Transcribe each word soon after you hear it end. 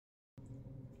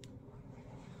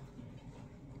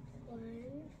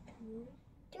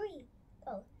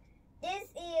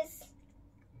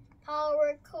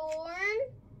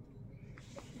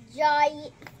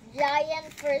Giant,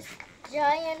 giant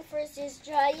versus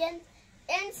giant,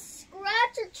 and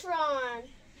Scratchatron.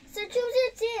 So choose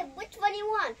your team. Which one you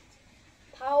want?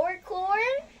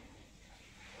 Powercorn,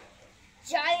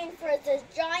 giant versus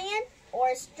giant,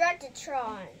 or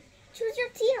Scratchatron? Choose your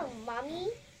team,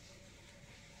 mommy.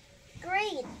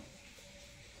 Great.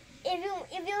 If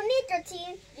you need your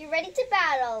team, you're ready to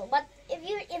battle. But if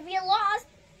you lost,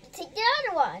 you take the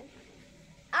other one.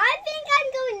 I think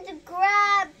I'm going to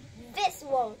grab this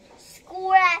one,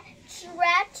 Scratcher.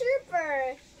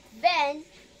 Then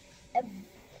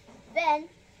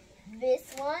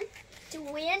this one. To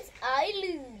win, I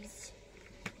lose,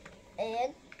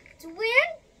 and to win,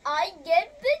 I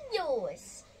get the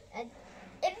yours. And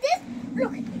if this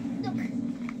look,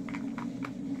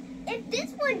 if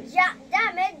this one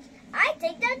damaged, I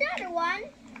take the other one.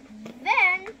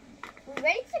 Then we're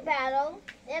ready to battle.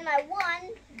 Then I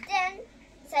won. Then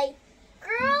say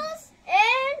girls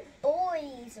and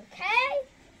boys, okay?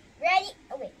 Ready?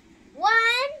 Okay. 1,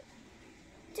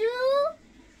 2,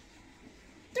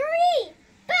 3,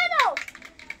 battle!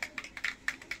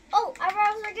 Oh, I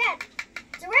almost forget.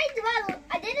 To ready to battle,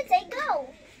 I didn't say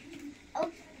go. Oh,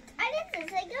 I didn't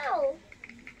say go.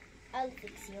 I'll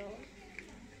fix you.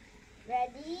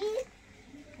 Ready?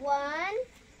 1,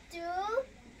 2,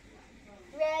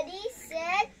 ready,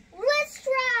 set, let's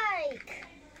strike!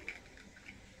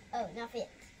 Oh, not fit.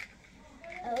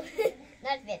 Oh,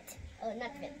 not fit. Oh,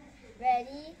 not fit.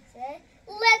 Ready, set,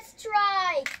 let's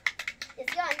strike!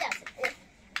 It's gone, yes.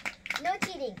 No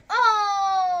cheating.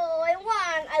 Oh, I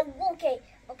won. Okay.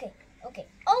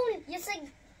 Oh, you say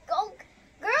go.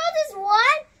 Girl, this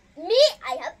one. Me,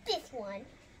 I have this one.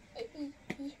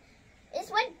 This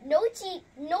one, no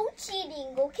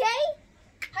cheating, okay?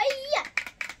 Hiya.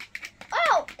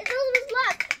 Oh, it's almost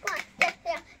locked. Come on. Yes.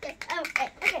 Okay. All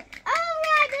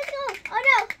right, let's go. Oh,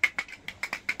 no.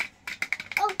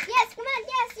 Oh, yes, come on.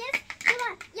 Yes. Come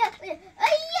on. Yeah.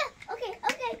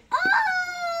 Okay.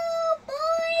 Oh,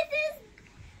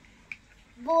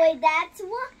 boy, that's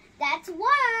one. That's 1.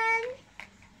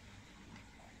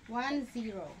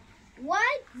 1-0.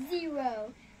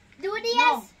 1-0. Do it, No,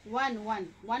 yes. 1-1.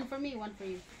 1 for me, 1 for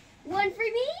you. 1 for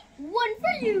me, 1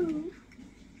 for you.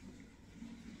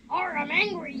 Or I'm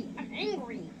angry.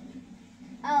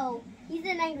 Oh, he's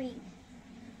an angry.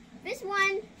 This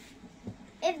one,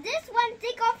 if this one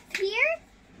take off here,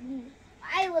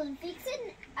 I will fix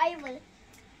it. I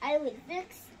will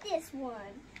fix this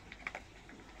one.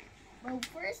 Well,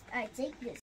 first I take this.